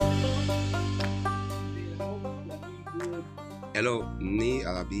Hello, Ni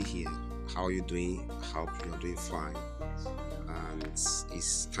Alabi here. How are you doing? Hope you're doing fine. And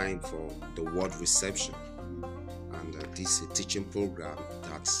it's time for the word reception. And this is a teaching program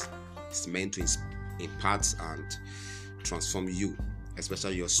that is meant to impart and transform you,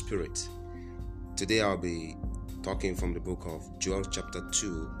 especially your spirit. Today I'll be talking from the book of Joel, chapter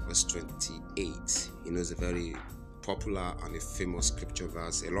 2, verse 28. It's a very popular and a famous scripture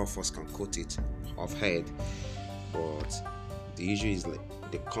verse. A lot of us can quote it off head, but the issue is like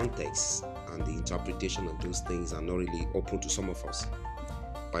the context and the interpretation of those things are not really open to some of us.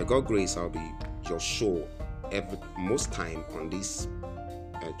 By God's grace, I'll be your show most time on this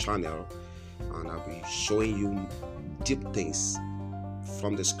channel, and I'll be showing you deep things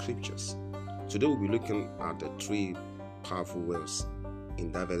from the scriptures. Today we'll be looking at the three powerful words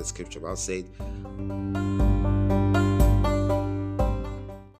in that very scripture. I'll say